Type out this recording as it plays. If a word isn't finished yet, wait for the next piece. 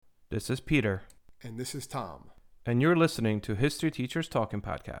This is Peter. And this is Tom. And you're listening to History Teachers Talking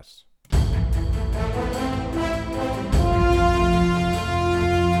Podcasts.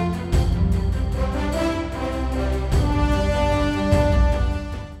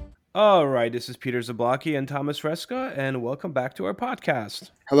 All right, this is Peter Zablocki and Thomas Reska, and welcome back to our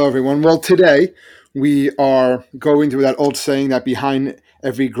podcast. Hello, everyone. Well, today we are going to that old saying that behind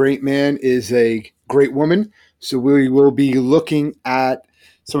every great man is a great woman. So we will be looking at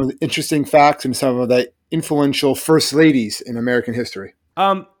some of the interesting facts and some of the influential first ladies in American history.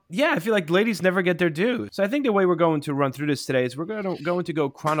 Yeah, I feel like ladies never get their due. So I think the way we're going to run through this today is we're going to go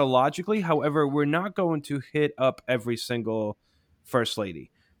chronologically. However, we're not going to hit up every single first lady.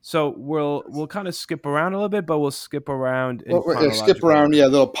 So we'll kind of skip around a little bit, but we'll skip around in chronological skip around, order. a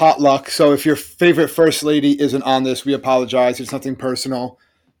little potluck. So if your favorite first lady isn't on this, we apologize. It's nothing personal,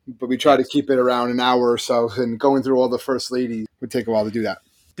 but we try to keep it around an hour or so. And going through all the first ladies would take a while to do that.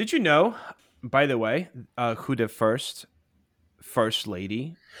 Did you know, by the way, who the first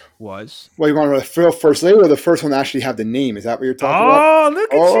lady was? Well, you want to real first lady or the first one to actually have the name? Is that what you're talking about? Oh, look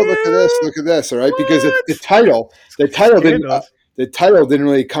at you! Look at this. All right, What? because the title didn't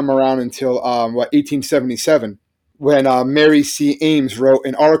really come around until 1877, when Mary C. Ames wrote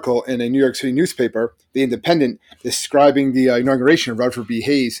an article in a New York City newspaper, The Independent, describing the inauguration of Rutherford B.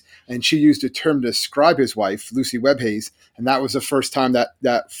 Hayes, and she used the term to describe his wife, Lucy Webb Hayes, and that was the first time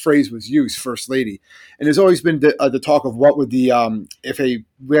that phrase was used, First Lady. And there's always been the talk of what would the if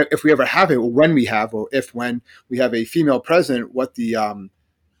we ever have it, or when we have a female president, what the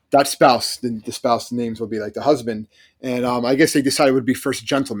that spouse, the spouse names will be like the husband, and I guess they decided it would be first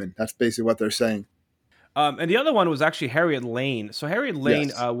gentleman. That's basically what they're saying. And the other one was actually Harriet Lane. So Harriet Lane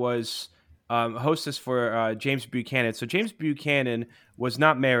Yes. Was hostess for James Buchanan. So James Buchanan was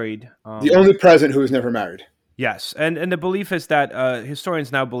not married. The only president who was never married. Yes, and the belief is that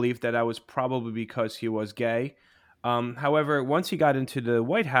historians now believe that was probably because he was gay. However, once he got into the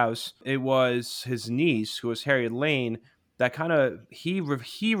White House, it was his niece, who was Harriet Lane, that kind of he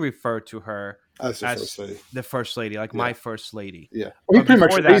referred to her As first lady. The first lady, like my first lady. Yeah. Well, he pretty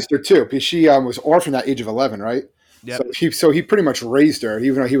much raised her too, because she was orphaned at the age of 11, right? Yep. So he pretty much raised her,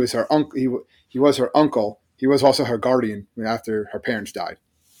 even though he was her uncle. He was her uncle. He was also her guardian after her parents died.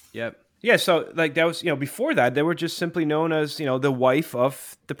 Yep. Yeah. So like that was before that they were just simply known as the wife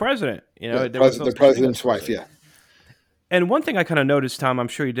of the president. The president's wife. Yeah. And one thing I kind of noticed, Tom, I'm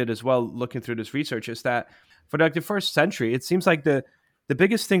sure you did as well, looking through this research, is that for like the first century, it seems like the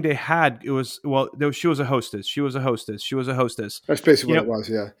biggest thing they had, she was a hostess. She was a hostess. That's basically what it was,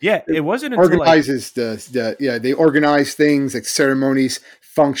 yeah. Yeah, it wasn't until organizes they organize things like ceremonies,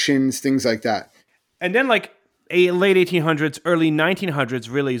 functions, things like that. And then like late 1800s, early 1900s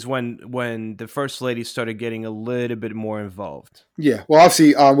really is when the first lady started getting a little bit more involved. Yeah, well,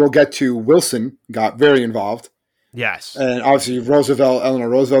 obviously, we'll get to Wilson got very involved. Yes. And obviously Eleanor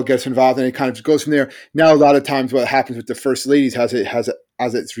Roosevelt gets involved, and it kind of goes from there. Now, a lot of times what happens with the first ladies as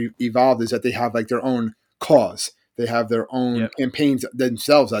it's evolved is that they have like their own cause. They have their own campaigns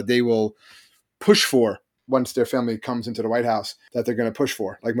themselves that they will push for once their family comes into the White House, that they're going to push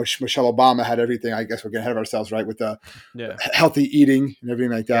for. Like Michelle Obama had everything. I guess we're getting ahead of ourselves, right? With the healthy eating and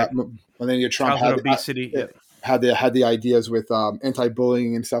everything like that. Yeah. And then Trump had obesity. Had the ideas with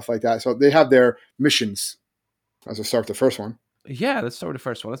anti-bullying and stuff like that. So they have their missions. As I start with the first one. Yeah, let's start with the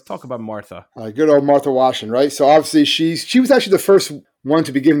first one. Let's talk about Martha. Good old Martha Washington, right? So obviously she was actually the first one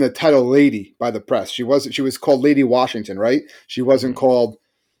to be given the title lady by the press. She was called Lady Washington, right? She wasn't called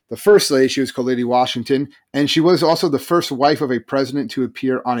the first lady. She was called Lady Washington. And she was also the first wife of a president to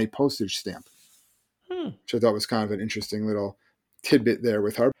appear on a postage stamp. Which I thought was kind of an interesting little tidbit there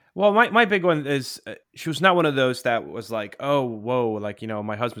with her. Well, my big one is she was not one of those that was like, oh, whoa, like,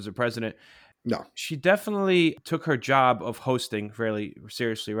 my husband's a president. No. She definitely took her job of hosting fairly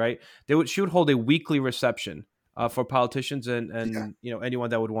seriously, right? She would hold a weekly reception for politicians and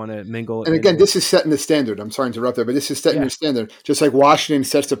anyone that would want to mingle. And again, this is setting the standard. I'm sorry to interrupt there, but this is setting the standard. Just like Washington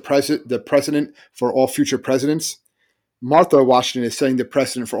sets the precedent for all future presidents, Martha Washington is setting the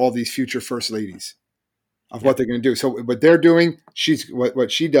precedent for all these future first ladies of what they're going to do. So what they're doing,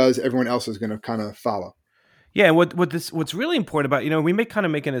 what she does, everyone else is going to kind of follow. Yeah, and what's really important about, we may kind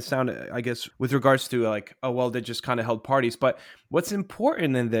of making it sound, I guess, with regards to like, oh, well, they just kind of held parties. But what's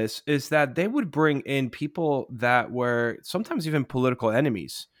important in this is that they would bring in people that were sometimes even political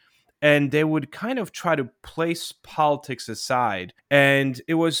enemies. And they would kind of try to place politics aside. And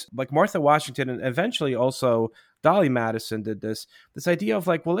it was like Martha Washington and eventually also Dolly Madison did this idea of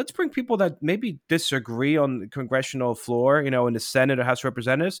like, well, let's bring people that maybe disagree on the congressional floor, in the Senate or House of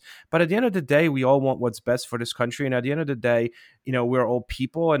Representatives, but at the end of the day, we all want what's best for this country, and at the end of the day, we're all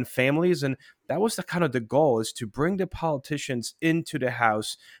people and families, and that was the kind of the goal, is to bring the politicians into the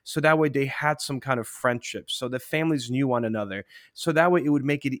House, so that way they had some kind of friendship, so the families knew one another, so that way it would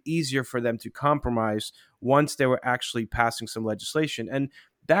make it easier for them to compromise once they were actually passing some legislation. And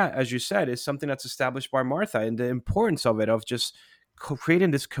that, as you said, is something that's established by Martha, and the importance of it, of just creating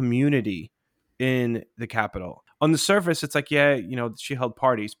this community in the Capitol. On the surface, it's like, yeah, she held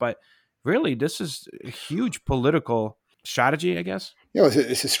parties, but really, this is a huge political strategy, I guess.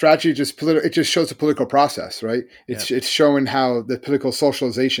 It's a strategy. It just shows the political process, right? It's showing how the political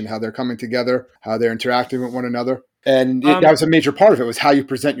socialization, how they're coming together, how they're interacting with one another. And that was a major part of it, was how you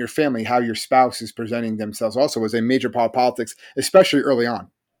present your family, how your spouse is presenting themselves also was a major part of politics, especially early on.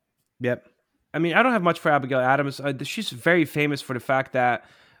 Yep. I mean, I don't have much for Abigail Adams. She's very famous for the fact that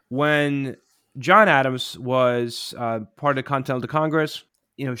when John Adams was part of the Continental Congress,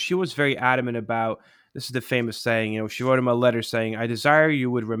 she was very adamant about, this is the famous saying, she wrote him a letter saying, "I desire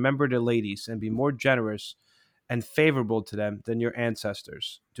you would remember the ladies and be more generous and favorable to them than your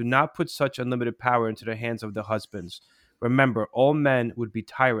ancestors. Do not put such unlimited power into the hands of the husbands. Remember, all men would be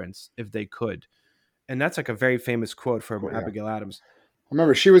tyrants if they could." And that's like a very famous quote from Abigail Adams. I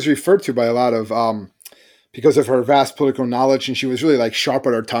remember she was referred to by a lot of, because of her vast political knowledge, and she was really like sharp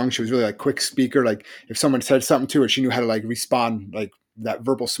on her tongue. She was really like quick speaker. Like if someone said something to her, she knew how to like respond, like that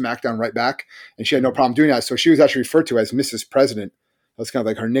verbal smackdown right back. And she had no problem doing that. So she was actually referred to as Mrs. President. That's kind of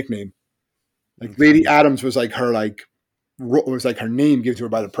like her nickname. Like Lady Adams was like her her name given to her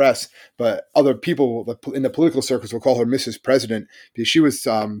by the press, but other people in the political circles will call her Mrs. President because she was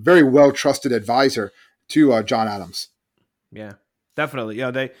very well trusted advisor to John Adams. Yeah, definitely.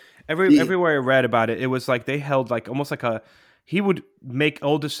 They everywhere I read about it, it was like they held like almost like he would make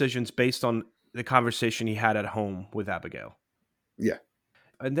all decisions based on the conversation he had at home with Abigail. Yeah.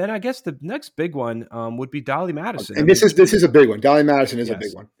 And then I guess the next big one would be Dolly Madison. And this is a big one. Dolly Madison is a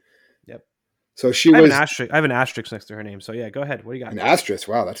big one. Yep. So she I was. have an asterisk next to her name. So yeah, go ahead. What do you got? An asterisk.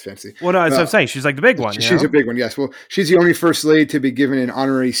 Wow, that's fancy. Well, no, that's what I'm saying. She's like the big one. She's a big one. Yes. Well, she's the only first lady to be given an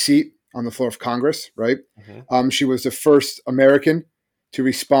honorary seat on the floor of Congress. Right. Mm-hmm. She was the first American to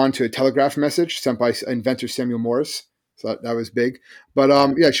respond to a telegraph message sent by inventor Samuel Morse. So that was big.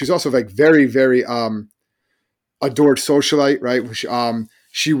 But she's also like very, very adored socialite. Right.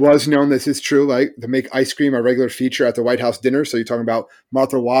 She was known, this is true, like to make ice cream a regular feature at the White House dinner. So you're talking about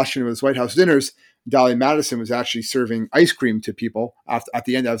Martha Washington with White House dinners. Dolly Madison was actually serving ice cream to people at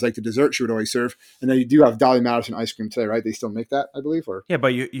the end. That was like the dessert she would always serve. And then you do have Dolly Madison ice cream today, right? They still make that, I believe. Or yeah,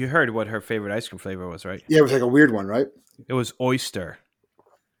 but you heard what her favorite ice cream flavor was, right? Yeah, it was like a weird one, right? It was oyster.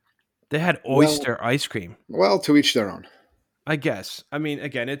 They had oyster ice cream. Well, to each their own. I guess. I mean,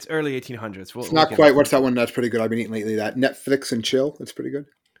 again, it's early 1800s. It's not quite. What's that one that's pretty good I've been eating lately? That Netflix and Chill. It's pretty good.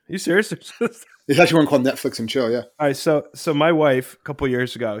 Are you serious? There's actually one called Netflix and Chill, yeah. All right, so my wife, a couple of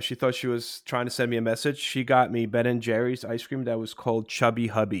years ago, she thought she was trying to send me a message. She got me Ben and Jerry's ice cream that was called Chubby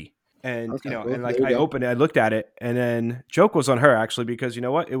Hubby. And, and like I opened it, I looked at it, and then joke was on her, actually, because you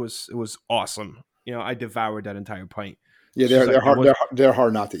know what? It was awesome. I devoured that entire pint. Yeah, they're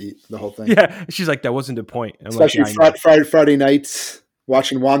hard not to eat, the whole thing. Yeah, she's like, that wasn't the point. I'm especially like, Friday nights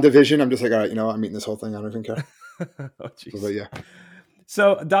watching WandaVision. I'm just like, all right, I'm eating this whole thing. I don't even care. Oh, jeez. But yeah.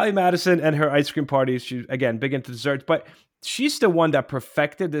 So Dolly Madison and her ice cream parties, she, again, big into desserts, but she's the one that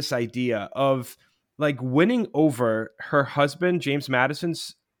perfected this idea of like winning over her husband, James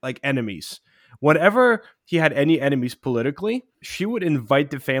Madison's like enemies. Whenever he had any enemies politically, she would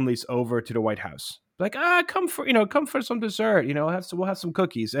invite the families over to the White House. Like, come for some dessert, we'll have some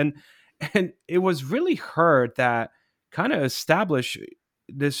cookies. And it was really her that kind of established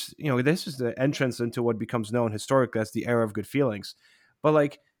this, this is the entrance into what becomes known historically as the era of good feelings. But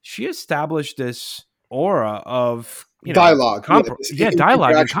like she established this aura of dialogue,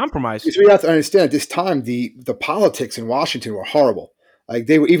 dialogue and compromise. Because we have to understand at this time the politics in Washington were horrible. Like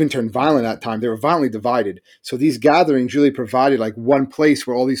they were even turned violent at that time. They were violently divided. So these gatherings really provided like one place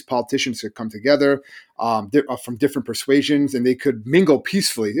where all these politicians could come together from different persuasions, and they could mingle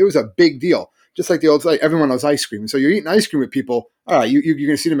peacefully. It was a big deal. Just like the old, like everyone loves ice cream. So you're eating ice cream with people. All right, you're going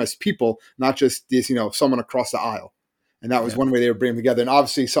to see them as people, not just this, someone across the aisle. And that was one way they were bringing them together. And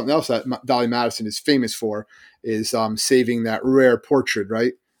obviously something else that Dolly Madison is famous for is saving that rare portrait,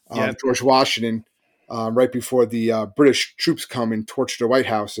 right? George Washington, right before the British troops come and torch the White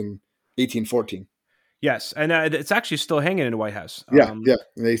House in 1814. Yes, and it's actually still hanging in the White House. Yeah. And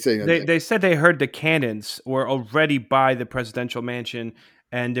they say they said they heard the cannons were already by the presidential mansion,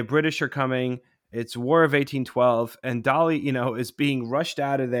 and the British are coming, It's War of 1812, and Dolly, is being rushed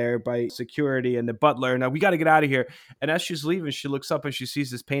out of there by security and the butler. Now we got to get out of here. And as she's leaving, she looks up and she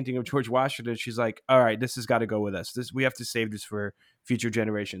sees this painting of George Washington. She's like, "All right, this has got to go with us. We have to save this for future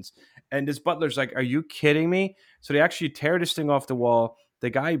generations." And this butler's like, "Are you kidding me?" So they actually tear this thing off the wall. The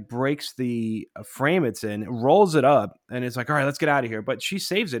guy breaks the frame it's in, rolls it up, and it's like, "All right, let's get out of here." But she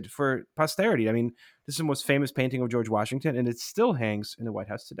saves it for posterity. I mean, this is the most famous painting of George Washington, and it still hangs in the White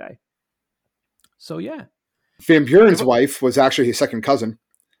House today. So yeah. Van Buren's wife was actually his second cousin.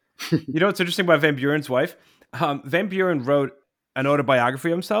 You know what's interesting about Van Buren's wife? Van Buren wrote an autobiography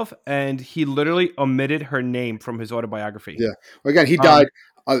of himself, and he literally omitted her name from his autobiography. Yeah. Well, again, he died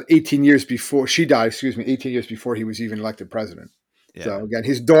 18 years before she died. 18 years before he was even elected president. Yeah. So again,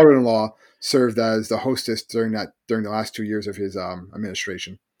 his daughter-in-law served as the hostess during the last 2 years of his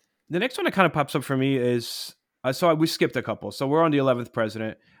administration. The next one that kind of pops up for me is we skipped a couple. So we're on the 11th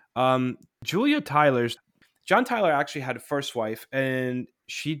president. Julia Tyler's John Tyler actually had a first wife, and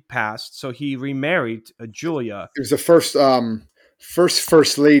she passed, so he remarried Julia. It was the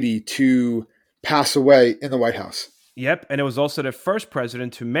first lady to pass away in the White House. Yep, and it was also the first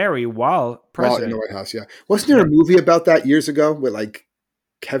president to marry while president. In the White House, yeah. Wasn't there a movie about that years ago with like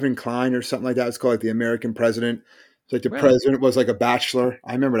Kevin Kline or something like that? It's called like The American President. It's like the president was like a bachelor.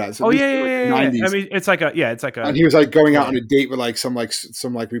 I remember that. So yeah. I mean, it's like a. And he was like going out on a date with like some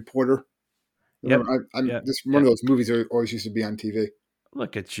reporter. Yep. One of those movies that always used to be on TV.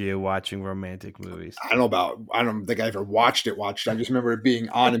 Look at you watching romantic movies. I don't think I ever watched it. I just remember it being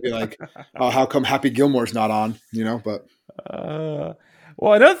on and be like, oh, how come Happy Gilmore's not on? But.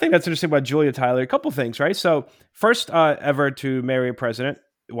 Well, another thing that's interesting about Julia Tyler, a couple things, right? So first ever to marry a president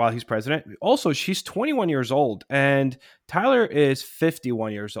while he's president. Also, she's 21 years old and Tyler is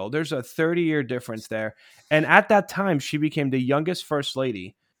 51 years old. There's a 30-year difference there. And at that time, she became the youngest first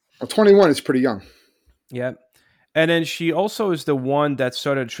lady. Well, 21 is pretty young. Yeah. And then she also is the one that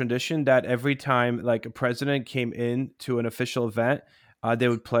started a tradition that every time like a president came in to an official event, they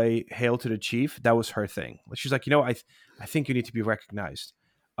would play Hail to the Chief. That was her thing. She's like, I think you need to be recognized.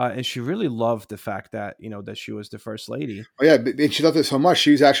 And she really loved the fact that, that she was the first lady. Oh, yeah. And she loved it so much.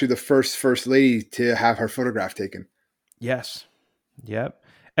 She was actually the first lady to have her photograph taken. Yes. Yep.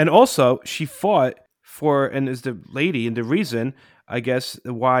 And also she fought for, and is the lady and the reason, I guess,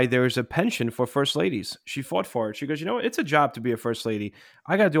 why there's a pension for first ladies. She fought for it. She goes, it's a job to be a first lady.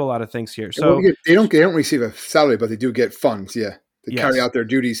 I got to do a lot of things here. So they don't receive a salary, but they do get funds. Yeah. They carry out their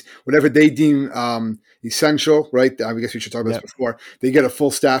duties, whatever they deem essential, right? I guess we should talk about this before. They get a full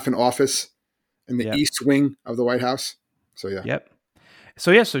staff in office in the East Wing of the White House. So, yeah. Yep.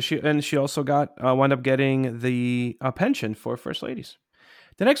 So she also wound up getting the pension for first ladies.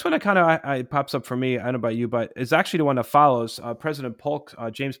 The next one that kind of pops up for me, I don't know about you, but is actually the one that follows President Polk,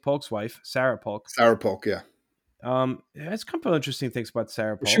 James Polk's wife, Sarah Polk. Sarah Polk, yeah. It's a couple of interesting things about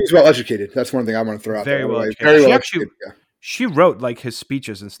Sarah Polk. She was well educated. That's one thing I want to throw out there. Very well educated. She wrote like his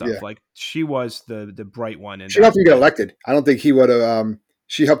speeches and stuff. Yeah. Like she was the bright one. She helped him get elected. I don't think he would have.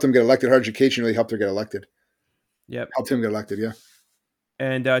 She helped him get elected. Her education really helped her get elected. Yep. Helped him get elected. Yeah.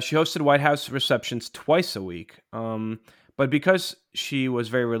 And she hosted White House receptions twice a week. But because she was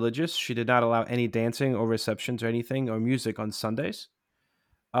very religious, she did not allow any dancing or receptions or anything or music on Sundays.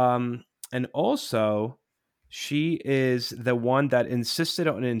 And also, she is the one that insisted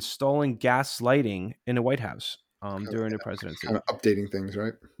on installing gas lighting in the White House during the presidency. Kind of updating things,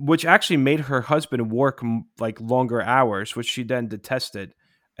 right? Which actually made her husband work like longer hours, which she then detested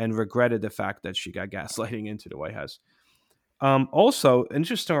and regretted the fact that she got gaslighting into the White House. Also,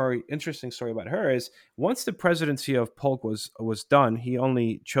 interesting story about her is once the presidency of Polk was done, he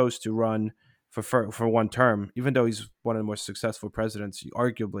only chose to run for one term, even though he's one of the most successful presidents,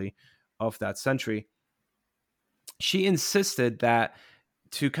 arguably, of that century. She insisted that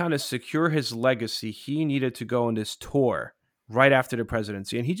to kind of secure his legacy, he needed to go on this tour right after the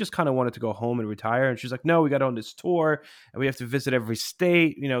presidency. And he just kind of wanted to go home and retire. And she's like, no, we got on this tour and we have to visit every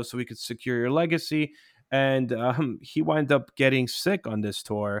state, so we could secure your legacy. And he wound up getting sick on this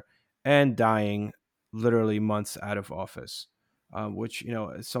tour and dying literally months out of office, which,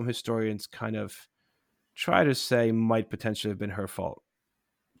 some historians kind of try to say might potentially have been her fault.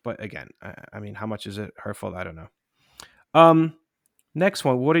 But again, I mean, how much is it her fault? I don't know. Next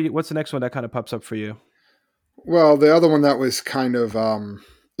one. What's the next one that kind of pops up for you? Well, the other one that was kind of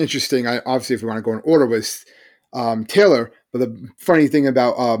interesting, obviously, if we want to go in order, was Taylor. But the funny thing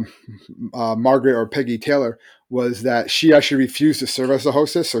about Margaret or Peggy Taylor was that she actually refused to serve as the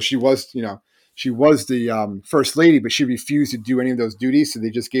hostess. So she was the first lady, but she refused to do any of those duties. So they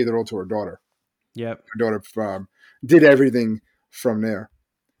just gave the role to her daughter. Yep. Her daughter did everything from there.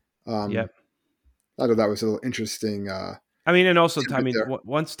 Yep. I thought that was a little interesting I mean, and also, I tidbit mean, there.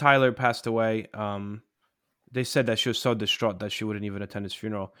 once Tyler passed away, they said that she was so distraught that she wouldn't even attend his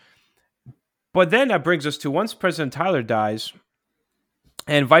funeral. But then that brings us to once President Tyler dies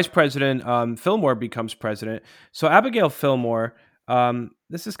and Vice President Fillmore becomes president. So Abigail Fillmore,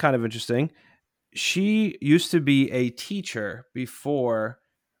 this is kind of interesting. She used to be a teacher before,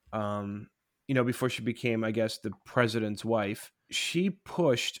 before she became, I guess, the president's wife. She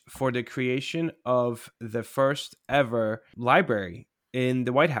pushed for the creation of the first ever library in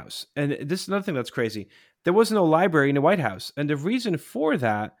the White House. And this is another thing that's crazy. There was no library in the White House. And the reason for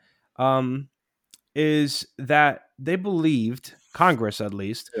that is that they believed, Congress at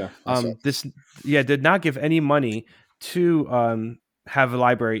least, Yeah, I saw. did not give any money to have a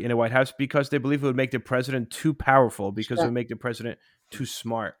library in the White House because they believe it would make the president too powerful, because it would make the president too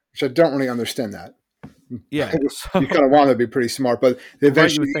smart. Which I don't really understand that. Yeah, You kind of want to be pretty smart, but they right, you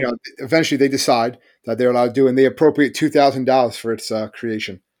eventually, would think. eventually they decide that they're allowed to do, and they appropriate $2,000 for its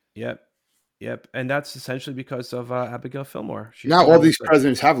creation. Yep, yep, and that's essentially because of Abigail Fillmore. She's Now the all one these that,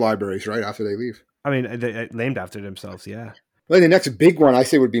 presidents have libraries, right, after they leave. I mean, they named after themselves. Yeah. Well, the next big one I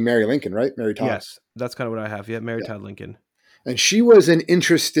say would be Mary Lincoln, right? Mary Todd. Yes, that's kind of what I have. Yeah, Mary Yeah. Todd Lincoln. And she was an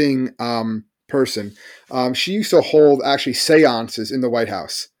interesting person. She used to hold actually seances in the White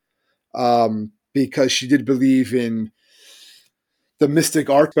House because she did believe in the mystic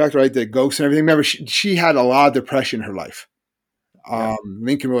aspect, right? The ghosts and everything. Remember, she had a lot of depression in her life. Yeah.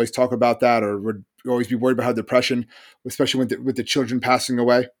 Lincoln would always talk about that, or would always be worried about her depression, especially with the children passing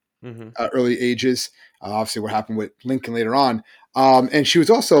away at early ages. Obviously, what happened with Lincoln later on. And she was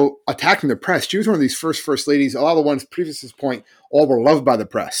also attacking the press. She was one of these first ladies. A lot of the ones previous to this point all were loved by the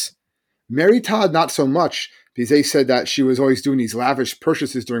press. Mary Todd, not so much, because they said that she was always doing these lavish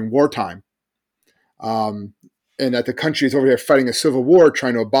purchases during wartime. And that the country is over here fighting a civil war,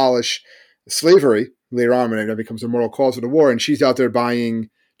 trying to abolish slavery later on when it becomes a moral cause of the war. And she's out there buying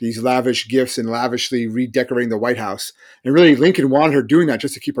these lavish gifts and lavishly redecorating the White House. And really, Lincoln wanted her doing that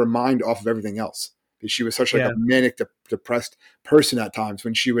just to keep her mind off of everything else. Because she was such like a manic, depressed person at times.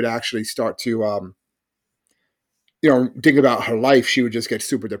 When she would actually start to, think about her life, she would just get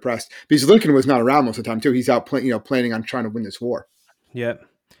super depressed. Because Lincoln was not around most of the time too. He's out planning on trying to win this war. Yeah.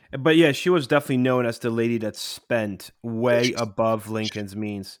 But yeah, she was definitely known as the lady that spent way above Lincoln's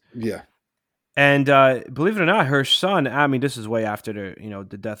means. Yeah. And believe it or not, her son, I mean, this is way after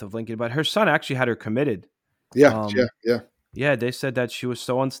the death of Lincoln, but her son actually had her committed. Yeah. Yeah, they said that she was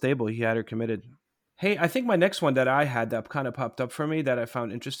so unstable, he had her committed. Hey, I think my next one that I had that kind of popped up for me that I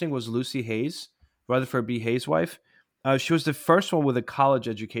found interesting was Lucy Hayes, Rutherford B. Hayes' wife. She was the first one with a college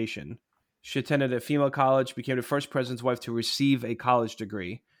education. She attended a female college, became the first president's wife to receive a college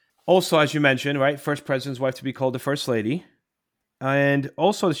degree. Also, as you mentioned, right, first president's wife to be called the first lady. And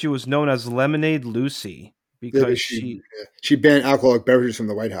also she was known as Lemonade Lucy because she banned alcoholic beverages from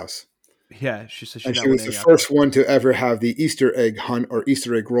the White House. Yeah, she said she was the first one to ever have the Easter egg hunt, or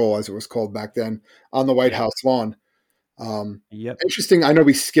Easter egg roll, as it was called back then, on the White House lawn. Interesting. I know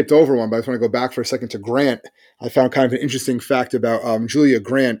we skipped over one, but I just want to go back for a second to Grant. I found kind of an interesting fact about Julia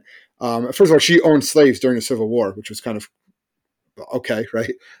Grant. First of all, she owned slaves during the Civil War, which was kind of okay,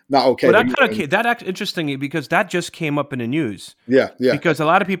 right? Not okay. Well, that interesting because that just came up in the news. Yeah. Because a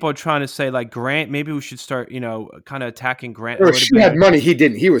lot of people are trying to say like Grant, maybe we should start, kind of attacking Grant. Well, she had money, he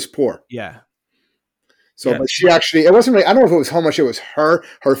didn't. He was poor. Yeah. So, but she actually, it wasn't really. I don't know if it was how much it was her.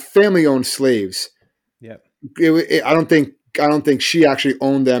 Her family owned slaves. Yeah. I don't think she actually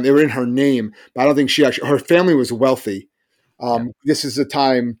owned them. They were in her name, but I don't think her family was wealthy. This is a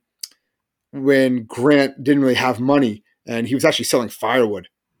time when Grant didn't really have money, and he was actually selling firewood.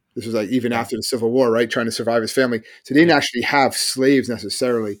 This was like even after the Civil War, right? Trying to survive his family. So they didn't actually have slaves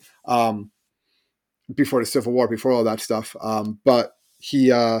necessarily before the Civil War, before all that stuff. But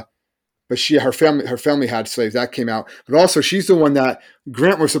her family had slaves. That came out. But also, she's the one that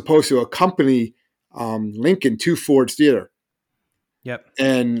Grant was supposed to accompany Lincoln to Ford's Theater. Yep.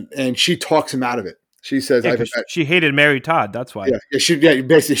 And she talks him out of it. She says, she hated Mary Todd. That's why.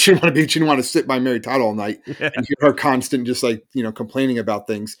 Basically, she didn't want to sit by Mary Todd all night and hear her constant, just like, complaining about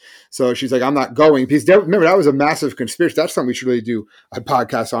things. So she's like, I'm not going. Because remember, that was a massive conspiracy. That's something we should really do a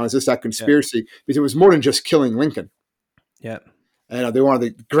podcast on, is just that conspiracy. Because it was more than just killing Lincoln. Yeah. And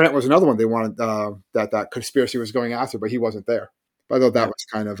Grant was another one they wanted, that conspiracy was going after, but he wasn't there. But I thought that was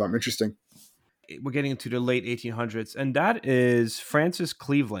kind of interesting. We're getting into the late 1800s, and that is Francis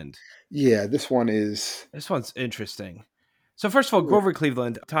Cleveland. Yeah, this one's interesting. So first of all, Grover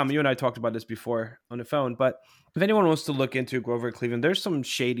Cleveland, Tom, you and I talked about this before on the phone, but if anyone wants to look into Grover Cleveland, there's some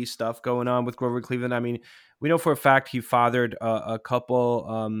shady stuff going on with Grover Cleveland. I mean, we know for a fact he fathered a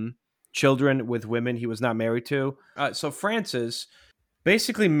couple children with women he was not married to. So Francis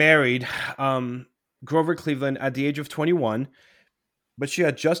basically married Grover Cleveland at the age of 21, but she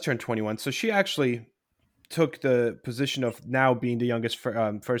had just turned 21. So she actually took the position of now being the youngest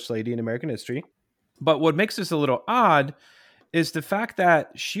first lady in American history. But what makes this a little odd is the fact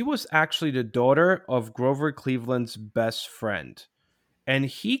that she was actually the daughter of Grover Cleveland's best friend. And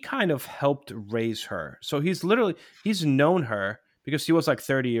he kind of helped raise her. So he's known her because he was like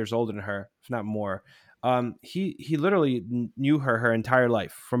 30 years older than her, if not more. He literally knew her entire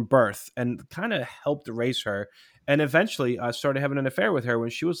life from birth and kind of helped raise her, and eventually started having an affair with her when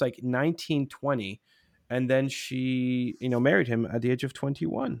she was like 19, 20. And then she, married him at the age of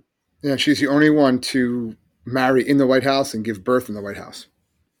 21. Yeah, she's the only one to marry in the White House and give birth in the White House.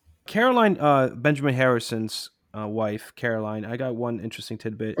 Caroline, Benjamin Harrison's wife, Caroline, I got one interesting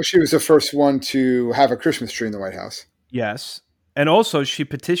tidbit. Well, she was the first one to have a Christmas tree in the White House. Yes. And also, she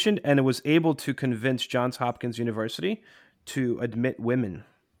petitioned and was able to convince Johns Hopkins University to admit women.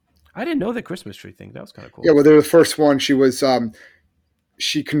 I didn't know the Christmas tree thing. That was kind of cool. Yeah, well, they're the first one. She was.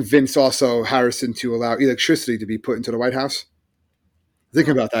 She convinced also Harrison to allow electricity to be put into the White House. Think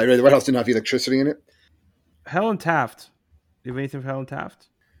about that. Right? The White House didn't have electricity in it. Helen Taft. Do you have anything for Helen Taft?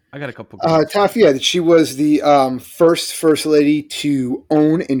 I got a couple. Taft, yeah, she was the first lady to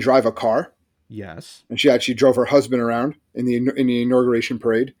own and drive a car. Yes, and she actually drove her husband around in the inauguration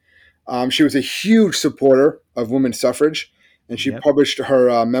parade. She was a huge supporter of women's suffrage, and she published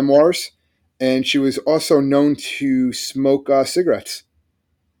her memoirs. And she was also known to smoke cigarettes.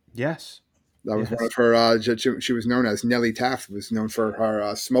 Yes, that was one of her. She was known as Nellie Taft. Was known for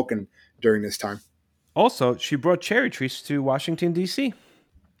her smoking during this time. Also, she brought cherry trees to Washington, D.C.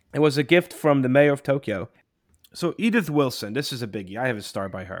 It was a gift from the mayor of Tokyo. So Edith Wilson, this is a biggie. I have a star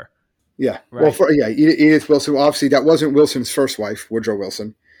by her. Yeah. Right. Well, Edith Wilson. Obviously, that wasn't Wilson's first wife, Woodrow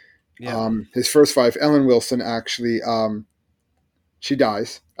Wilson. Yeah. His first wife, Ellen Wilson, actually, she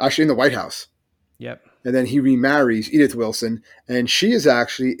dies actually in the White House. Yep. And then he remarries Edith Wilson, and she is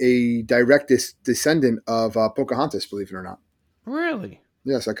actually a direct descendant of Pocahontas, believe it or not. Really?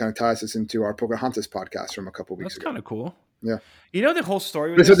 Yes, that kind of ties us into our Pocahontas podcast from a couple of weeks ago. That's kind of cool. Yeah. The whole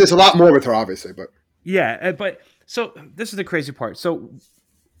story. There's a lot more with her, obviously, but yeah. But so this is the crazy part. So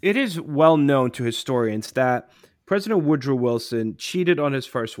it is well known to historians that President Woodrow Wilson cheated on his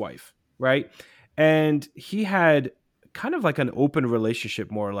first wife, right? And he had kind of like an open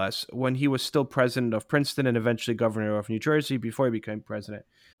relationship, more or less, when he was still president of Princeton and eventually governor of New Jersey before he became president.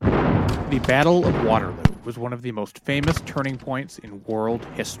 The Battle of Waterloo was one of the most famous turning points in world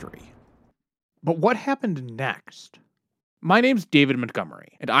history. But what happened next? My name's David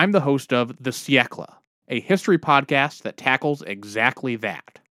Montgomery, and I'm the host of The Siècle, a history podcast that tackles exactly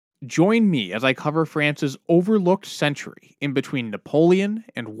that. Join me as I cover France's overlooked century in between Napoleon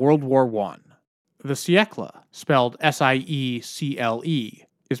and World War I. The Siècle, spelled S-I-E-C-L-E,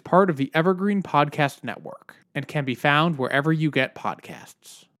 is part of the Evergreen Podcast Network and can be found wherever you get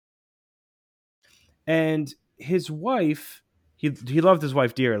podcasts. And his wife, he loved his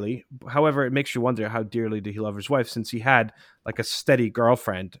wife dearly. However, it makes you wonder, how dearly did he love his wife, since he had like a steady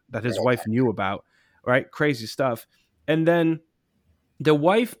girlfriend that his wife knew about, right? Crazy stuff. And then the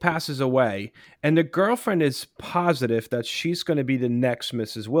wife passes away, and the girlfriend is positive that she's going to be the next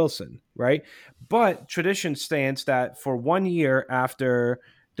Mrs. Wilson, right? But tradition stands that for 1 year after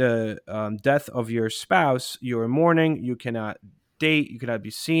the death of your spouse, you're in mourning, you cannot date, you cannot be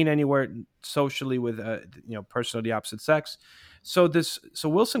seen anywhere socially with a person of the opposite sex. So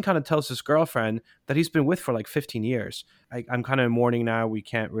Wilson kind of tells his girlfriend that he's been with for like 15 years. I'm kind of in mourning now. We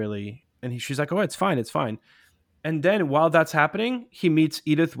can't really. And she's like, oh, it's fine. It's fine. And then while that's happening, he meets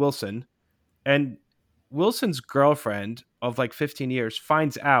Edith Wilson, and Wilson's girlfriend of like 15 years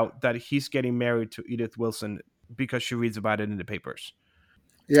finds out that he's getting married to Edith Wilson because she reads about it in the papers.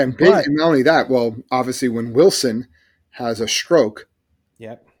 Yeah. And basically, not only that, well, obviously when Wilson has a stroke,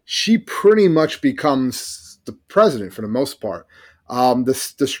 she pretty much becomes the president for the most part.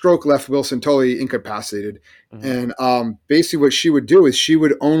 The stroke left Wilson totally incapacitated. Mm-hmm. And basically what she would do is she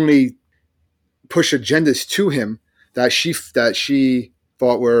would only push agendas to him that she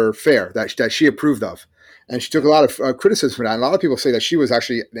thought were fair, that she approved of. And she took a lot of criticism for that. And a lot of people say that she was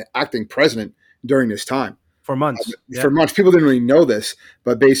actually an acting president during this time. For months. For months. People didn't really know this,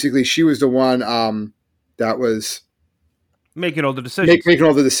 but basically she was the one that was making all the decisions. Making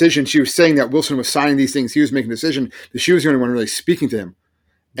all the decisions. She was saying that Wilson was signing these things. He was making a decision. That she was the only one really speaking to him,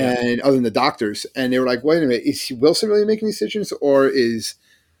 and other than the doctors. And they were like, wait a minute, is Wilson really making decisions, or is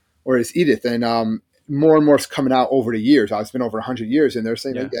Edith? And more and more is coming out over the years. It's been over 100 years, and they're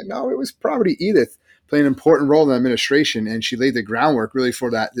saying, no, it was probably Edith. played an important role in the administration, and she laid the groundwork really for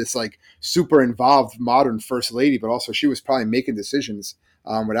this like super involved modern first lady. But also, she was probably making decisions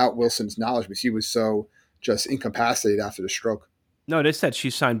without Wilson's knowledge, because he was so just incapacitated after the stroke. No, they said she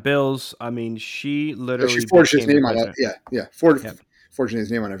signed bills. I mean, she So literally she forged his became the name on that. president. Yeah. Yep. Forging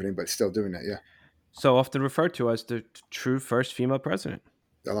his name on everything, but still doing that. Yeah, So often referred to as the true first female president.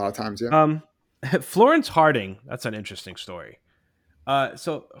 a lot of times. Yeah. Florence Harding. That's an interesting story.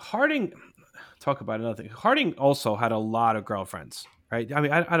 So Harding, talk about another thing. Harding also had a lot of girlfriends, right? I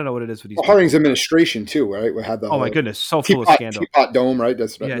mean, I don't know what it is with these. Well, Harding's people. administration too, right? We had the Oh my whole goodness, so full of scandal. Teapot Dome, right?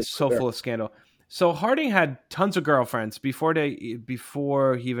 That's Yeah, that's so there. full of scandal. So Harding had tons of girlfriends before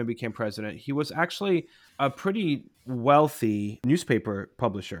he even became president. He was actually a pretty wealthy newspaper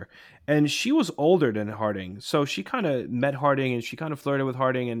publisher, and she was older than Harding. So she kind of met Harding, and she kind of flirted with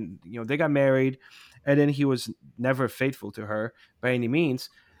Harding, and they got married. And then he was never faithful to her by any means.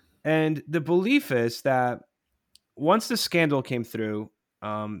 And the belief is that once the scandal came through,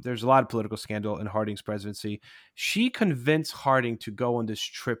 there's a lot of political scandal in Harding's presidency. She convinced Harding to go on this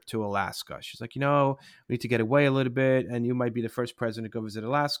trip to Alaska. She's like, we need to get away a little bit, and you might be the first president to go visit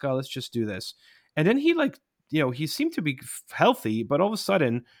Alaska. Let's just do this. And then he seemed to be healthy, but all of a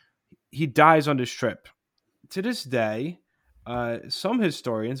sudden he dies on this trip. To this day, some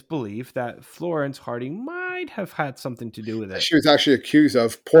historians believe that Florence Harding might have had something to do with it. She was actually accused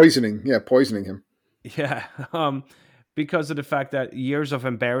of poisoning him. Yeah, because of the fact that years of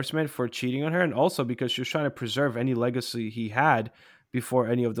embarrassment for cheating on her, and also because she was trying to preserve any legacy he had before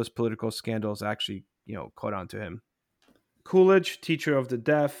any of those political scandals actually, caught on to him. Coolidge, teacher of the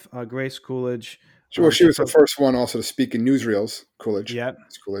deaf, Grace Coolidge. Well, she was the first one also to speak in newsreels. Coolidge. Yep.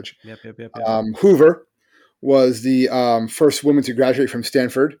 Coolidge. Yep. Hoover was the first woman to graduate from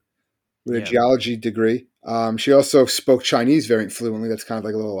Stanford with a geology degree. She also spoke Chinese very fluently. That's kind of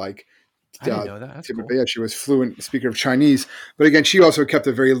like a little like. I didn't know that. That's cool. Yeah, she was fluent speaker of Chinese. But again, she also kept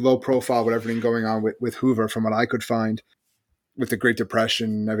a very low profile with everything going on with Hoover, from what I could find, with the Great Depression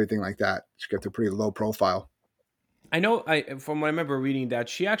and everything like that. She kept a pretty low profile. I know, from what I remember reading, that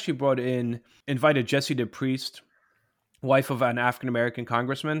she actually invited Jessie DePriest, wife of an African-American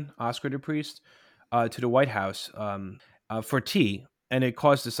congressman, Oscar DePriest, to the White House for tea. And it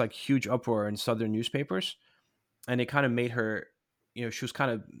caused this like huge uproar in Southern newspapers. And it kind of made her, she was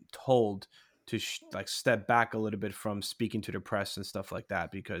kind of told to step back a little bit from speaking to the press and stuff like that,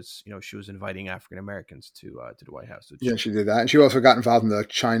 because, she was inviting African-Americans to the White House. Yeah, she did that. And she also got involved in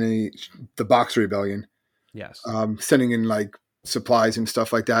the Boxer Rebellion. Yes. Sending in like supplies and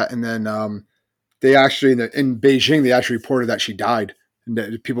stuff like that. And then they actually, in Beijing, they actually reported that she died.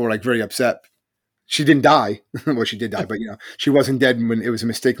 And people were like very upset. She didn't die. Well, she did die, but she wasn't dead when it was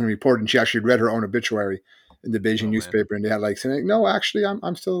mistakenly reported. And she actually read her own obituary in the Beijing newspaper. And they had like saying, no, actually,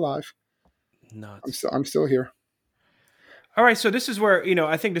 I'm still alive. Nuts. I'm still here. All right, so this is where,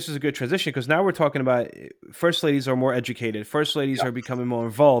 I think this is a good transition, because now we're talking about first ladies are more educated. First ladies are becoming more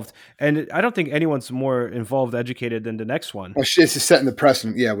involved. And I don't think anyone's more involved, educated than the next one. Well, she's setting the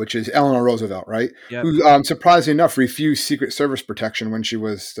precedent, which is Eleanor Roosevelt, right? Yep. Who, surprisingly enough, refused Secret Service protection when she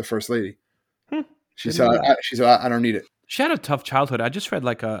was the first lady. She said, I don't need it. She had a tough childhood. I just read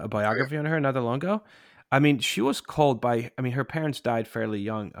like a biography on her not that long ago. I mean, she was called her parents died fairly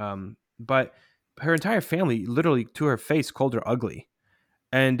young, but her entire family literally to her face called her ugly.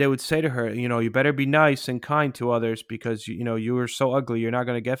 And they would say to her, you better be nice and kind to others, because, you are so ugly, you're not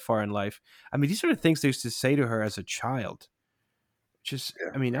going to get far in life. I mean, these are the things they used to say to her as a child.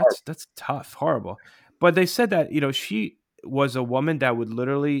 That's tough, horrible. But they said that, she was a woman that would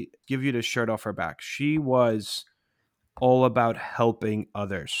literally give you the shirt off her back. She was all about helping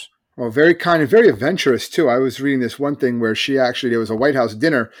others. Well, very kind and very adventurous too. I was reading this one thing where there was a White House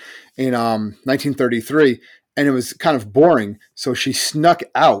dinner in 1933, and it was kind of boring. So she snuck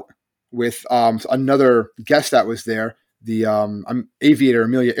out with another guest that was there, the aviator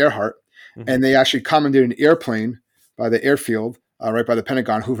Amelia Earhart, and they actually commandeered an airplane by the airfield, right by the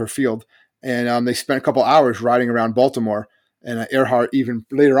Pentagon, Hoover Field, and they spent a couple hours riding around Baltimore. And Earhart even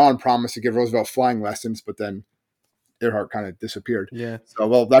later on promised to give Roosevelt flying lessons, but then Earhart kind of disappeared. Yeah. So,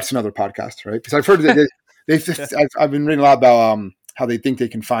 well, that's another podcast, right? Because I've heard that I've been reading a lot about how they think they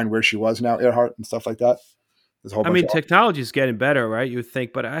can find where she was now, Earhart, and stuff like that. There's a whole bunch of technology is getting better, right? You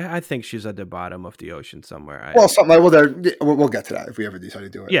think, but I think she's at the bottom of the ocean somewhere. Something like we'll get to that if we ever decide to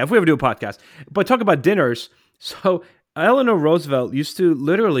do it. Yeah, if we ever do a podcast. But talk about dinners. So Eleanor Roosevelt used to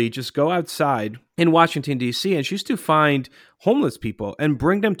literally just go outside in Washington, D.C., and she used to find homeless people and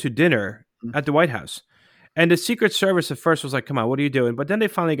bring them to dinner at the White House. And the Secret Service at first was like, come on, what are you doing? But then they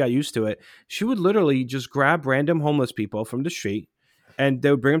finally got used to it. She would literally just grab random homeless people from the street, and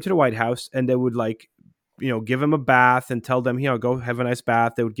they would bring them to the White House, and they would like give him a bath and tell them, go have a nice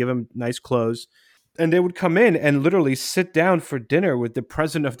bath. They would give him nice clothes. And they would come in and literally sit down for dinner with the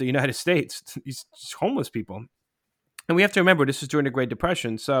president of the United States, these homeless people. And we have to remember, this is during the Great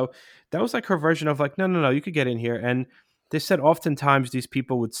Depression. So that was like her version of like, no, you could get in here. And they said oftentimes these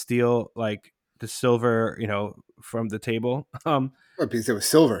people would steal like the silver, from the table. Because it was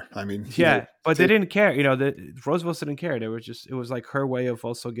silver. I mean, yeah, but they didn't care. Roosevelt didn't care. It was like her way of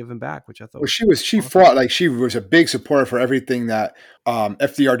also giving back, which I thought. Well, she fought, like she was a big supporter for everything that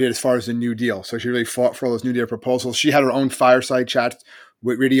FDR did as far as the New Deal. So she really fought for all those New Deal proposals. She had her own fireside chats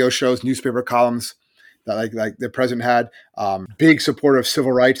with radio shows, newspaper columns that like the president had. Big supporter of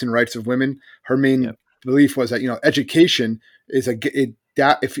civil rights and rights of women. Her main belief was that education is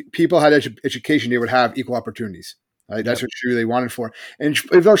that if people had education, they would have equal opportunities. Right? That's what she really wanted for. And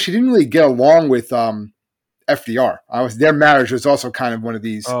though she didn't really get along with FDR, their marriage was also kind of one of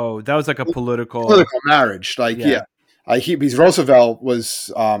these. Oh, that was like a political marriage. Like, because Roosevelt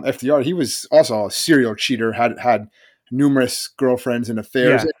was FDR. He was also a serial cheater. Had numerous girlfriends and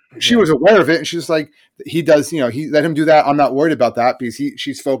affairs. Yeah. She was aware of it, and she was like, he does. He let him do that. I'm not worried about that because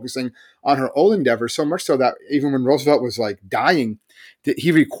she's focusing on her own endeavors, so much so that even when Roosevelt was like dying,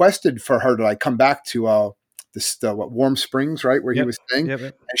 he requested for her to like come back to Warm Springs, right, where he was staying.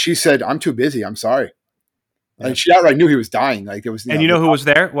 And she said, "I'm too busy. I'm sorry." And she outright knew he was dying. Like it was. And who was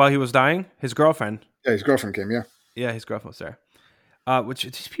there while he was dying? His girlfriend. Yeah, his girlfriend came. Yeah. Yeah, his girlfriend was there. Which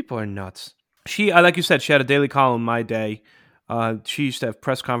these people are nuts. She, like you said, she had a daily column, My Day. She used to have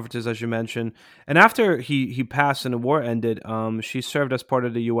press conferences, as you mentioned. And after he passed and the war ended, she served as part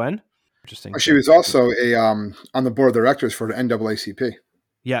of the UN. Interesting. She was also on the board of directors for the NAACP.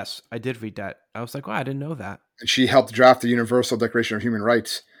 Yes, I did read that. I was like, wow, I didn't know that. And she helped draft the Universal Declaration of Human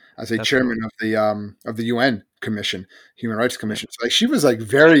Rights as chairman of the UN Commission, Human Rights Commission. So like she was like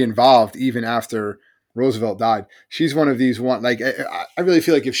very involved even after Roosevelt died. She's one of these like I really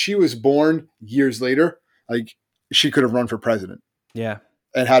feel like if she was born years later, like she could have run for president. Yeah.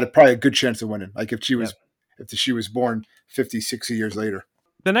 And had probably a good chance of winning. Like if she was born 50, 60 years later.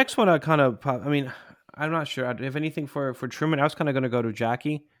 The next one I'm not sure. Do you have anything for Truman? I was kind of going to go to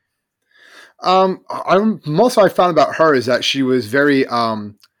Jackie. Most I found about her is that she was very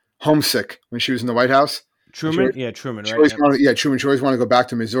homesick when she was in the White House. Truman? Truman, right? Truman. She always wanted to go back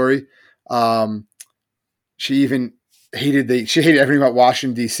to Missouri. She even hated everything about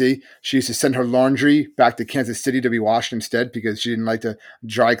Washington, D.C. She used to send her laundry back to Kansas City to be washed instead because she didn't like the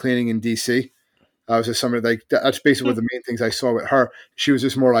dry cleaning in D.C. Was just somebody like that's basically one of the main things I saw with her. She was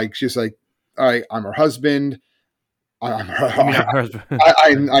just more like she's like, all right, I'm her husband. I'm her husband.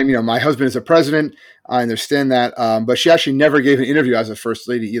 My husband is a president. I understand that, but she actually never gave an interview as a first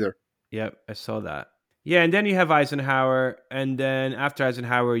lady either. Yep, I saw that. Yeah, and then you have Eisenhower, and then after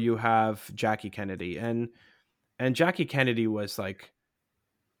Eisenhower, you have Jackie Kennedy, and Jackie Kennedy was like,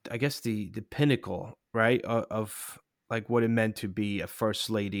 I guess the pinnacle, right, of like what it meant to be a first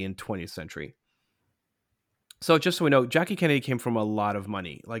lady in 20th century. So just so we know, Jackie Kennedy came from a lot of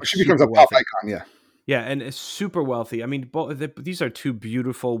money. Like she becomes a pop icon, yeah. Yeah, and is super wealthy. I mean, these are two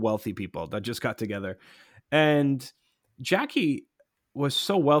beautiful, wealthy people that just got together. And Jackie was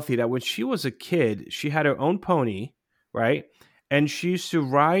so wealthy that when she was a kid, she had her own pony, right? And she used to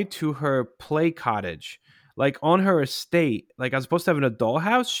ride to her play cottage. Like on her estate, like as opposed to having a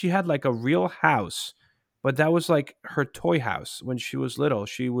dollhouse, she had like a real house. But that was like her toy house when she was little.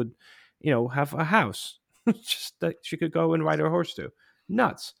 She would, have a house just that she could go and ride her horse to.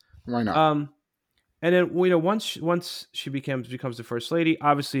 Nuts. Why not? And then once she becomes the first lady,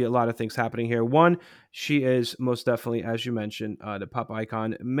 obviously a lot of things happening here. One, she is most definitely, as you mentioned, the pop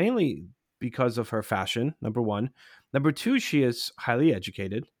icon, mainly because of her fashion. Number one. Number two, she is highly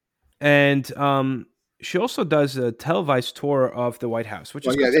educated, and she also does a televised tour of the White House, which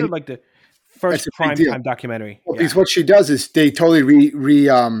is considered like the first primetime documentary. Well, because what she does is they totally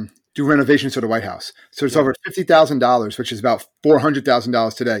do renovations to the White House. So it's over $50,000, which is about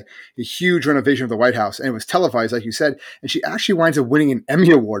 $400,000 today. A huge renovation of the White House. And it was televised, like you said. And she actually winds up winning an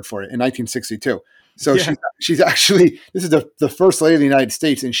Emmy Award for it in 1962. So she's actually, this is the first lady of the United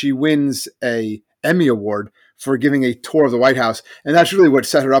States, and she wins a Emmy Award for giving a tour of the White House. And that's really what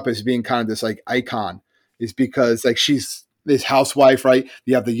set her up as being kind of this like icon, is because like she's this housewife, right?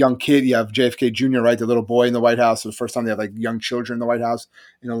 You have the young kid, you have JFK Jr., right? The little boy in the White House. So the first time they have like young children in the White House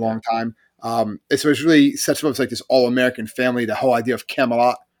in a long time. So it's really sets up as like this all-American family, the whole idea of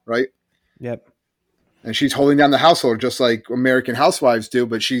Camelot, right? Yep. And she's holding down the household just like American housewives do,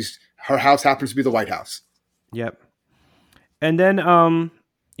 but her house happens to be the White House. Yep. And then,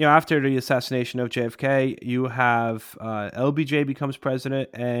 after the assassination of JFK, you have LBJ becomes president,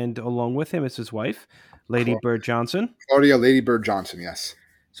 and along with him is his wife, Lady Bird Johnson. Claudia Lady Bird Johnson, yes.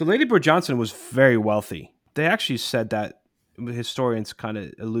 So Lady Bird Johnson was very wealthy. They actually said that historians kind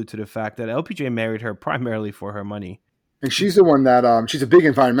of allude to the fact that LPJ married her primarily for her money. And she's the one that she's a big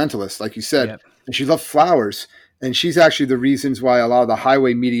environmentalist, like you said, Yep. and she loved flowers. And she's actually the reasons why a lot of the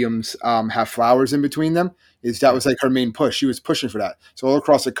highway mediums have flowers in between them. That was like her main push. She was pushing for that. So all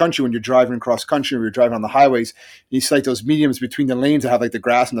across the country, when you're driving across country, or you're driving on the highways, you see like those mediums between the lanes that have like the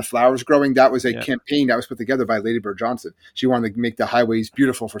grass and the flowers growing. That was a campaign that was put together by Lady Bird Johnson. She wanted to make the highways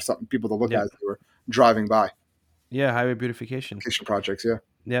beautiful for some people to look at as they were driving by. Yeah, highway beautification. Beautification projects, yeah.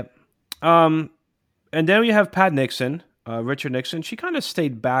 Yep. And then we have Pat Nixon, Richard Nixon. She kind of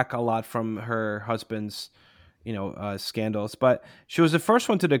stayed back a lot from her husband's, scandals, but she was the first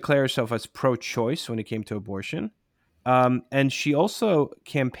one to declare herself as pro-choice when it came to abortion. And she also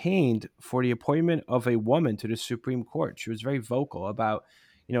campaigned for the appointment of a woman to the Supreme Court. She was very vocal about,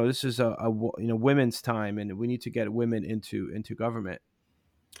 this is a women's time, and we need to get women into government.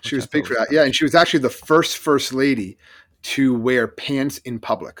 She was big for that. Yeah, and she was actually the first lady to wear pants in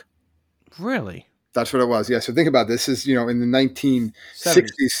public. Really? That's what it was. Yeah. So think about this. This is, in the 1960s,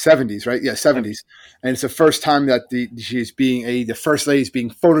 70s, right? Yeah, 70s. And it's the first time that she's being the first lady is being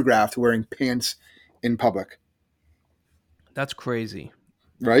photographed wearing pants in public. That's crazy.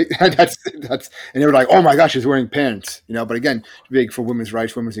 Right? that's and they were like, oh my gosh, she's wearing pants. But again, big for women's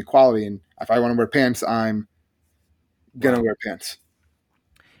rights, women's equality. And if I want to wear pants, I'm going to wear pants.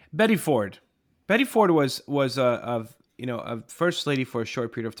 Betty Ford. Betty Ford was a first lady for a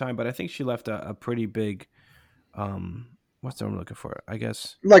short period of time, but I think she left a pretty big, what's the word I'm looking for? I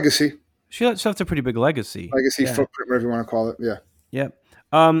guess legacy. She left a pretty big legacy. Footprint, whatever you want to call it. Yeah. Yep.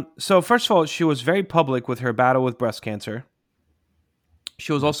 So first of all, she was very public with her battle with breast cancer.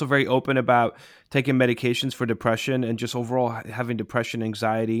 She was also very open about taking medications for depression and just overall having depression,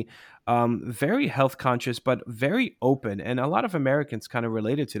 anxiety. Very health conscious, but very open. And a lot of Americans kind of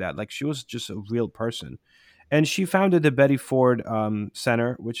related to that. Like she was just a real person. And she founded the Betty Ford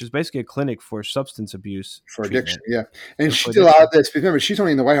Center, which is basically a clinic for substance abuse. For addiction, yeah. And she did a lot of this. Remember, she's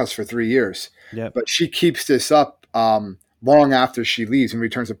only in the White House for 3 years. Yeah. But she keeps this up long after she leaves and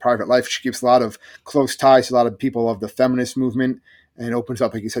returns to private life. She keeps a lot of close ties to a lot of people of the feminist movement and opens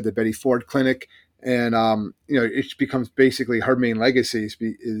up, like you said, the Betty Ford Clinic. And, it becomes basically her main legacy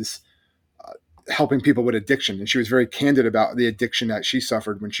is helping people with addiction. And she was very candid about the addiction that she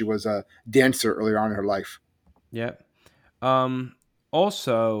suffered when she was a dancer earlier on in her life. Yeah.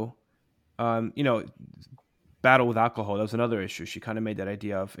 Also, battle with alcohol. That was another issue. She kind of made that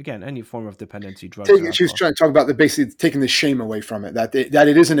idea of, again, any form of dependency, drugs. She was trying to talk about basically taking the shame away from it, that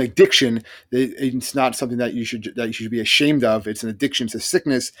it is an addiction. It's not something that you should be ashamed of. It's an addiction. It's a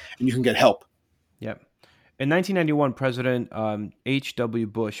sickness, and you can get help. Yep. In 1991, President H.W.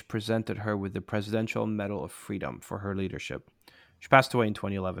 Bush presented her with the Presidential Medal of Freedom for her leadership. She passed away in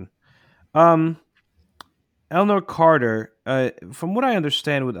 2011. Eleanor Carter, from what I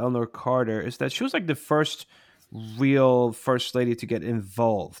understand with Eleanor Carter, is that she was like the first real first lady to get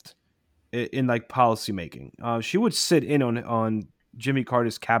involved in like policy making. She would sit in on Jimmy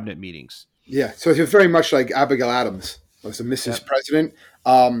Carter's cabinet meetings. Yeah, so she was very much like Abigail Adams was a Mrs. President.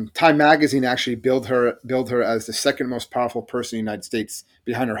 Time Magazine actually billed her as the second most powerful person in the United States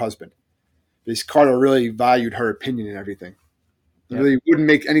behind her husband, because Carter really valued her opinion and everything. He really wouldn't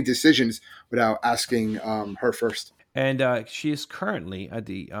make any decisions without asking her first. And she is currently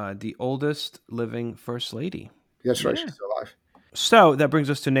the oldest living first lady. That's right. She's still alive. So that brings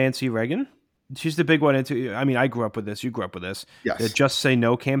us to Nancy Reagan. She's the big one I grew up with this. You grew up with this. Yes. The Just Say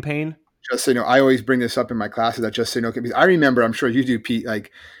No campaign. Just Say No. I always bring this up in my classes, that Just Say No campaign. I remember, I'm sure you do, Pete,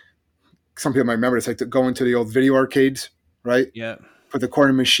 like some people might remember, it's like going to the old video arcades, right? Yeah. Put the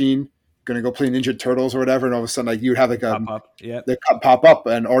corner machine, going to go play Ninja Turtles or whatever, and all of a sudden like you'd have like a pop up,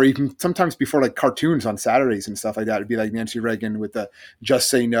 or even sometimes before like cartoons on Saturdays and stuff like that. It'd be like Nancy Reagan with the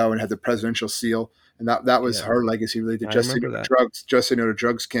Just Say No and had the presidential seal, and that was her legacy, really, the Just Say No to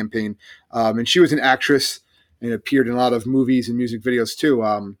Drugs campaign. And she was an actress and appeared in a lot of movies and music videos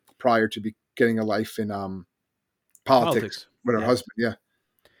too, prior to getting a life in politics with her husband. Yeah.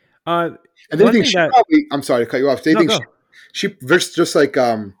 And they think she probably, I'm sorry to cut you off. They think she just like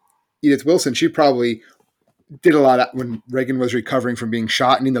Edith Wilson, she probably did a lot when Reagan was recovering from being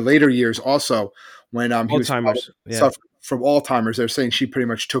shot, and in the later years also when he was suffering from Alzheimer's. They're saying she pretty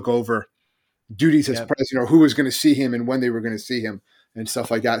much took over duties as president, or who was going to see him and when they were going to see him and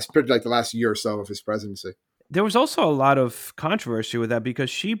stuff like that. It's pretty like the last year or so of his presidency. There was also a lot of controversy with that because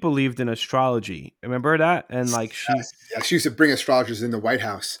she believed in astrology. Remember that? And like she used to bring astrologers in the White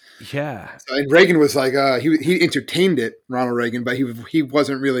House. Yeah. And Reagan was like, he entertained it, Ronald Reagan, but he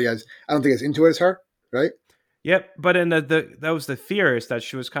wasn't really as into it as her. right? Yep, but in that was the fear, is that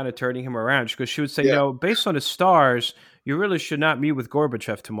she was kind of turning him around, because she would say, Yeah, based on the stars, you really should not meet with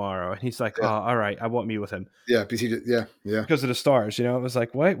Gorbachev tomorrow. And he's like, oh, yeah, all right, I won't meet with him yeah. Because yeah. because of the stars. It was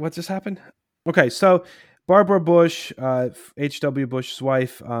like, what just happened? Okay, so Barbara Bush, H.W. Bush's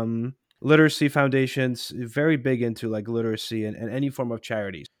wife, literacy foundations, very big into like literacy and any form of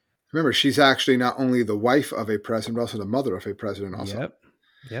charities. Remember, she's actually not only the wife of a president, but also the mother of a president also.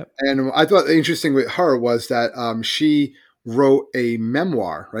 Yep. And I thought interesting with her was that she wrote a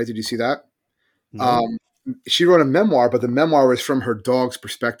memoir, right? Did you see that? No. She wrote a memoir, but the memoir was from her dog's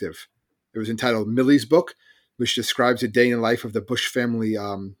perspective. It was entitled Millie's Book, which describes a day in the life of the Bush family,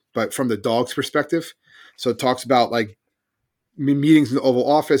 but from the dog's perspective. So it talks about like meetings in the Oval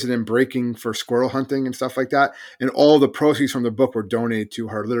Office and then breaking for squirrel hunting and stuff like that. And all the proceeds from the book were donated to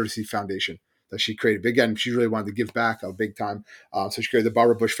her literacy foundation that she created. But again, she really wanted to give back a big time. So she created the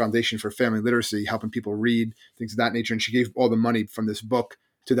Barbara Bush Foundation for Family Literacy, helping people read, things of that nature. And she gave all the money from this book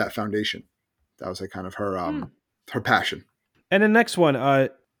to that foundation. That was like kind of her her passion. And the next one,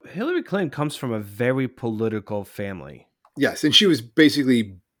 Hillary Clinton comes from a very political family. Yes, and she was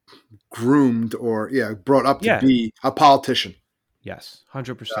basically groomed or brought up to be a politician. Yes,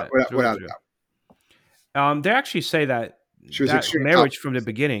 100%. Without a doubt. They actually say that she was that marriage from the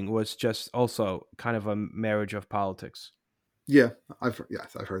beginning was just also kind of a marriage of politics. Yeah, I've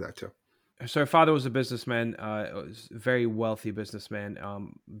heard that too. So her father was a businessman, was a very wealthy businessman,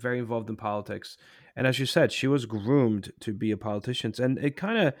 very involved in politics. And as you said, she was groomed to be a politician. And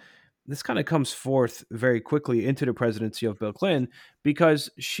this kind of comes forth very quickly into the presidency of Bill Clinton,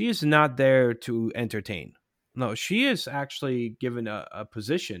 because she is not there to entertain. No, she is actually given a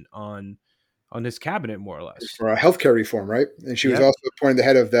position on his cabinet, more or less. For healthcare reform, right? And she was also appointed the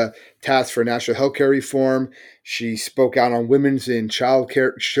head of the task for national healthcare reform. She spoke out on women's and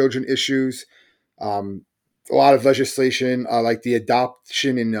children issues. A lot of legislation, like the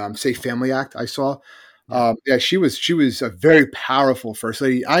Adoption and Safe Family Act, I saw. She was a very powerful first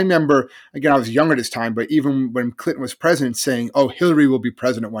lady. I remember, again, I was younger at this time, but even when Clinton was president, saying, "Oh, Hillary will be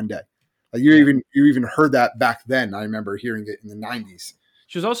president one day." Like you even heard that back then. I remember hearing it in the 90s.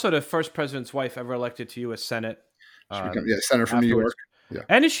 She was also the first president's wife ever elected to U.S. Senate. Senator from New York. Yeah.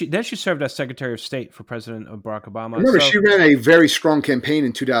 And then she served as Secretary of State for President Barack Obama. Remember, she ran a very strong campaign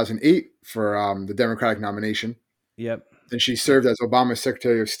in 2008 for the Democratic nomination. Yep. And she served as Obama's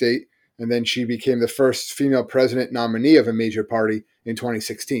Secretary of State. And then she became the first female president nominee of a major party in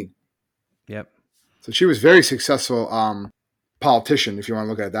 2016. Yep. So she was a very successful politician, if you want to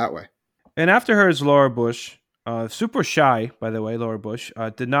look at it that way. And after her is Laura Bush. Super shy, by the way. Laura Bush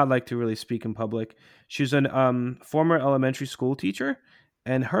did not like to really speak in public. She's a former elementary school teacher,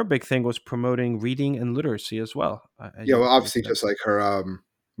 and her big thing was promoting reading and literacy as well. Obviously, just like her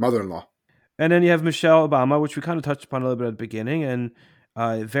mother-in-law. And then you have Michelle Obama, which we kind of touched upon a little bit at the beginning, and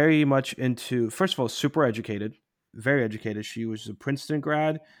very much into, first of all, super educated, very educated. She was a Princeton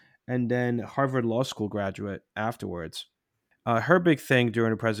grad and then Harvard Law School graduate afterwards. Her big thing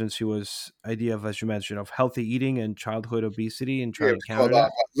during the presidency was idea of, as you mentioned, of healthy eating and childhood obesity, and trying to counter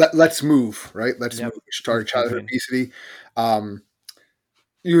that. Let's move, right? Let's move. Start childhood obesity. I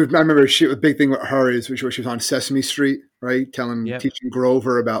remember a big thing with her is she was on Sesame Street, right? Teaching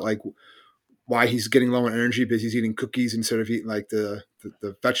Grover about like why he's getting low on energy because he's eating cookies instead of eating like the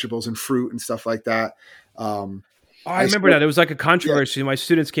vegetables and fruit and stuff like that. I remember that. It was like a controversy. Yeah. My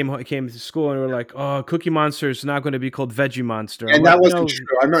students came to school and were like, "Oh, Cookie Monster is not going to be called Veggie Monster." And that wasn't true.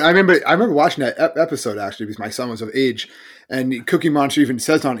 I remember watching that episode actually because my son was of age, and Cookie Monster even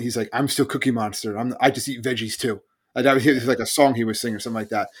says on it, he's like, "I'm still Cookie Monster. I just eat veggies too." That was like a song he was singing or something like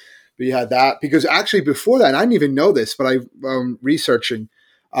that. But you had that because actually before that, and I didn't even know this, but I researching.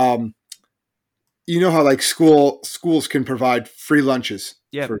 You know how like schools can provide free lunches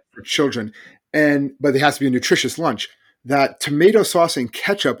for children. But it has to be a nutritious lunch. That tomato sauce and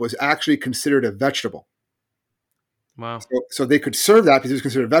ketchup was actually considered a vegetable. Wow. So they could serve that because it was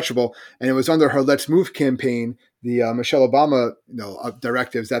considered a vegetable. And it was under her Let's Move campaign, the Michelle Obama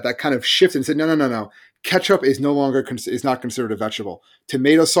directives that kind of shifted and said, no. Ketchup is no longer is not considered a vegetable.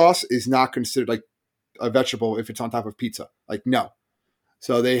 Tomato sauce is not considered like a vegetable if it's on top of pizza. Like, no.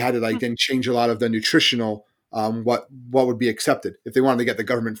 So they had to then change a lot of the nutritional what would be accepted if they wanted to get the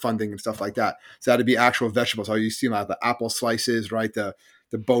government funding and stuff like that. So that would be actual vegetables. So you see a lot of the apple slices, right? The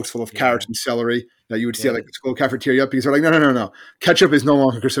boats full of carrots and celery that you would see at like the school cafeteria because they're like, no. Ketchup is no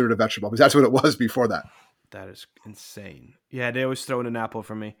longer considered a vegetable because that's what it was before that. That is insane. Yeah, they always throw in an apple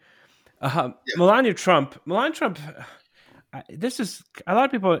for me. Melania Trump. This is a lot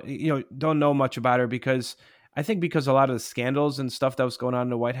of people don't know much about her because I think because a lot of the scandals and stuff that was going on in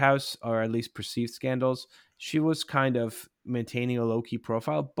the White House, or at least perceived scandals, she was kind of maintaining a low-key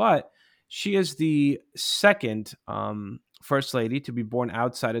profile. But she is the second first lady to be born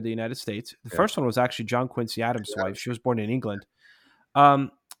outside of the United States. The first one was actually John Quincy Adams' wife. She was born in England.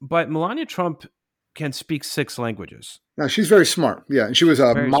 But Melania Trump can speak 6 languages. No, she's very smart. Yeah, and she was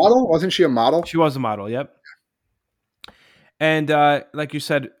a model, wasn't she? A model? She was a model. Yep. And like you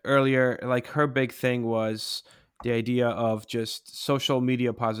said earlier, like her big thing was the idea of just social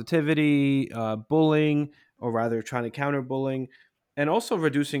media positivity, bullying, or rather trying to counter bullying, and also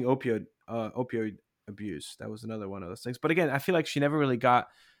reducing opioid abuse. That was another one of those things. But again, I feel like she never really got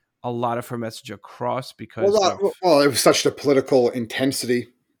a lot of her message across because it was such the political intensity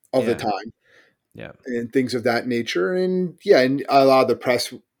of the time. Yeah. And things of that nature. And and a lot of the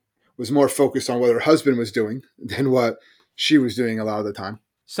press was more focused on what her husband was doing than what she was doing a lot of the time.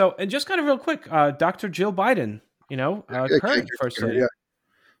 So, and just kind of real quick, Dr. Jill Biden, current first lady,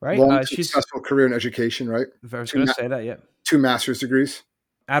 right? Long, successful career in education, right? I was going to say that, 2 master's degrees.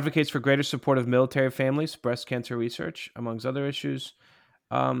 Advocates for greater support of military families, breast cancer research, amongst other issues.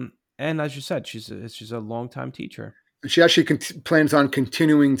 And as you said, she's a longtime teacher. She actually plans on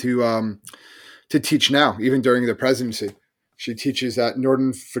continuing to teach now, even during the presidency. She teaches at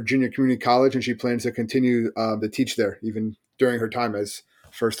Northern Virginia Community College, and she plans to continue to teach there, even during her time as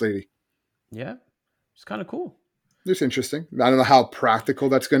First Lady. Yeah, it's kind of cool. It's interesting. I don't know how practical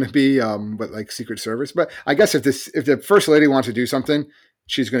that's going to be, but like Secret Service. But I guess if the First Lady wants to do something,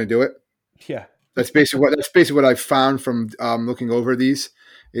 she's going to do it. Yeah, that's basically what I've found from looking over these,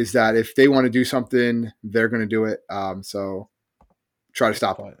 is that if they want to do something, they're going to do it. So try to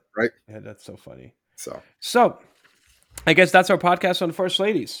stop it, right? Yeah, that's so funny. So I guess that's our podcast on First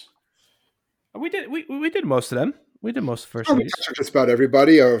Ladies. We did most of them. We did most of First Ladies. Just about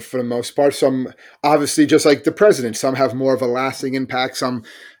everybody, or for the most part. Some, obviously, just like the president, some have more of a lasting impact. Some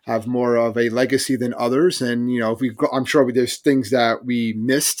have more of a legacy than others. And, I'm sure there's things that we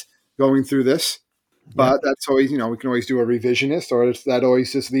missed going through this. But that's always, we can always do a revisionist, or that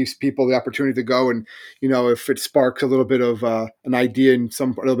always just leaves people the opportunity to go and, if it sparks a little bit of an idea and a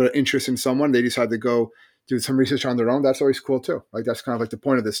little bit of interest in someone, they decide to go do some research on their own. That's always cool too. Like that's kind of like the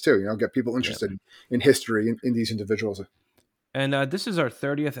point of this too, get people interested in history in these individuals. And this is our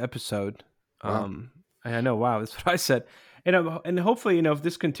 30th episode. Wow. I know. Wow. That's what I said. And hopefully, if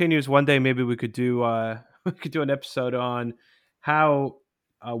this continues one day, maybe we could do an episode on how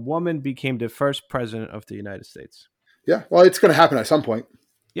a woman became the first president of the United States. Yeah. Well, it's going to happen at some point.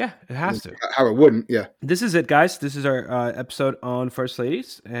 Yeah, it has to. How it wouldn't, yeah. This is it, guys. This is our episode on First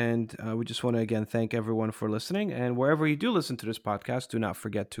Ladies. And we just want to, again, thank everyone for listening. And wherever you do listen to this podcast, do not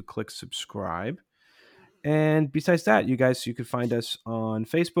forget to click subscribe. And besides that, you guys, you can find us on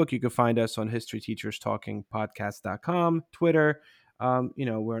Facebook. You can find us on historyteacherstalkingpodcast.com, Twitter. We're on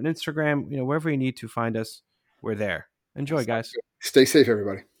Instagram. Wherever you need to find us, we're there. Enjoy, guys. Stay safe,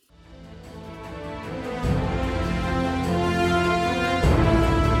 everybody.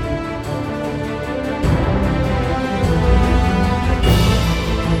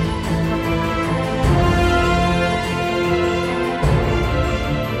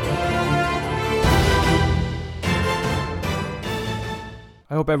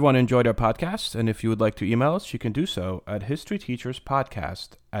 I hope everyone enjoyed our podcast, and if you would like to email us, you can do so at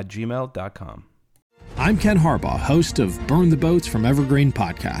historyteacherspodcast@gmail.com. I'm Ken Harbaugh, host of Burn the Boats from Evergreen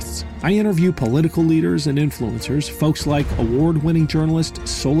Podcasts. I interview political leaders and influencers, folks like award-winning journalist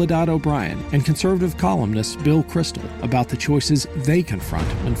Soledad O'Brien and conservative columnist Bill Kristol, about the choices they confront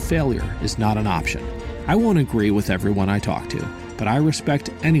when failure is not an option. I won't agree with everyone I talk to, but I respect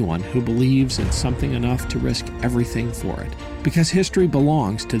anyone who believes in something enough to risk everything for it. Because history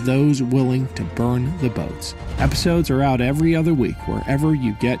belongs to those willing to burn the boats. Episodes are out every other week wherever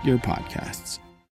you get your podcasts.